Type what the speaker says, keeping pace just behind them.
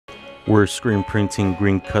We're screen printing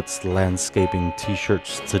Green Cuts landscaping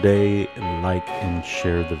t-shirts today. Like and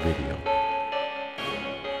share the video.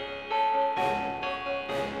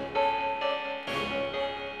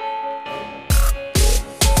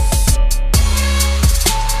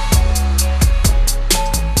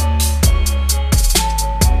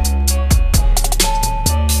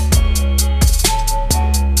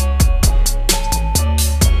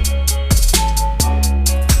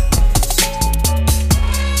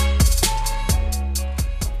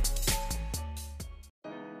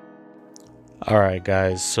 Alright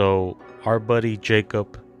guys, so our buddy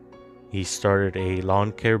Jacob, he started a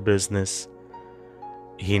lawn care business.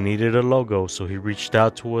 He needed a logo, so he reached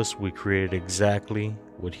out to us. We created exactly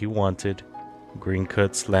what he wanted, Green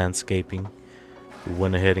Cuts landscaping. We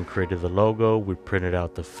went ahead and created the logo. We printed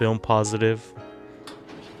out the film positive,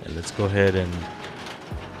 and let's go ahead and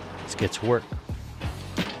let's get to work.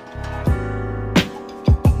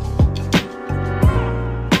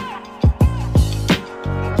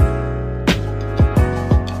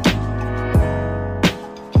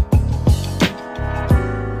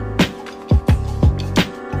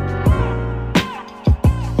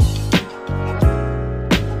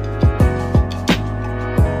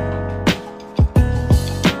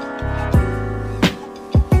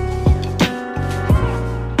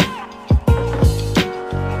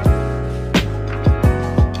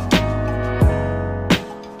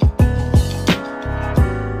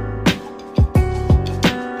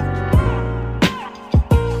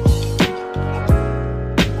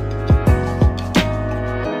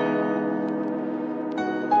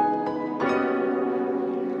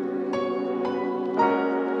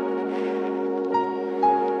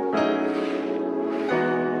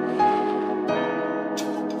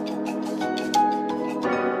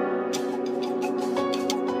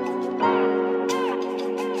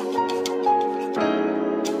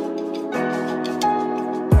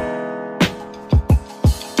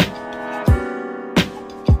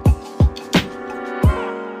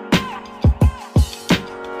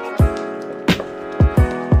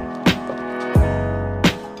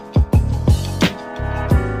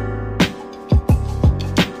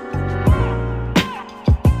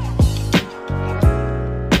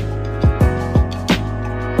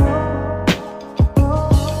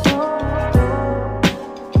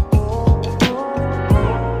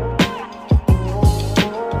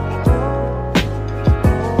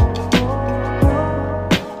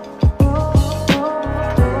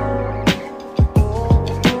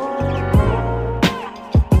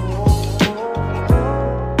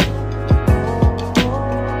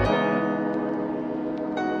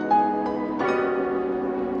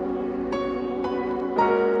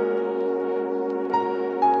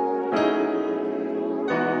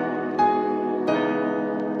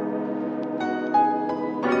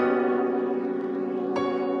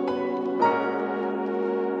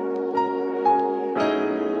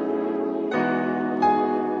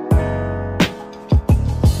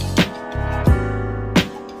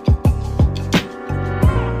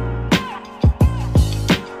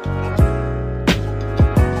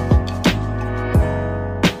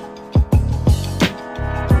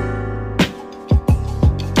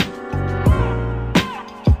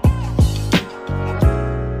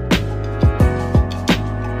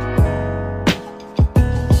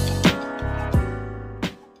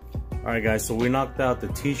 Alright guys, so we knocked out the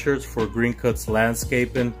t-shirts for Green Cuts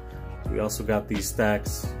landscaping. We also got these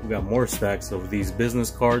stacks. We got more stacks of these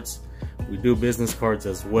business cards. We do business cards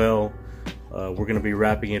as well. We're going to be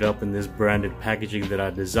wrapping it up in this branded packaging that I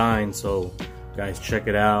designed. So guys, check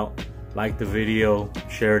it out. Like the video,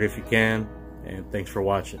 share it if you can, and thanks for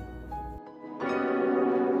watching.